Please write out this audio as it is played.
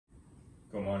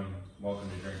Good morning. Welcome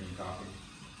to Drinking Coffee.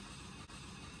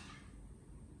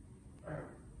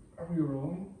 Are we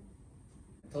rolling?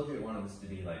 I told you I wanted this to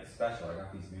be like special. I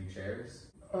got these new chairs.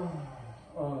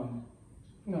 No.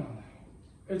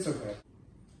 It's okay.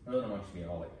 I really don't want you to be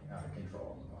all like out of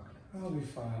control on the podcast.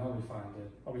 I'll be fine,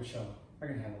 dude. I'll be chill. I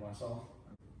can handle myself.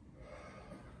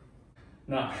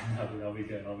 Nah, dude, I'll be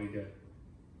good.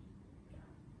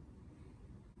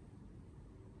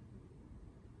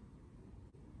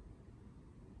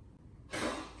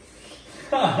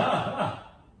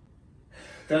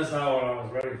 That's not what I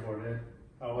was ready for, dude.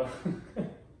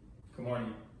 Good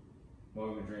morning.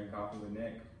 Welcome to Drinking Coffee with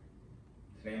Nick.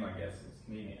 Today my guest is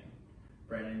comedian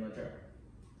Brandon Legendre.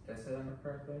 Did I say that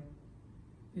correctly?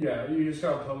 Yeah, you just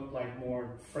gotta put like more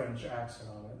French accent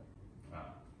on it.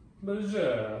 Ah.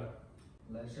 Legendre.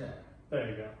 Legendre. There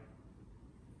you go.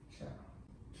 Ciao.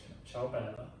 Ciao,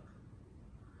 bella.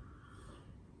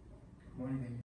 Good morning, baby.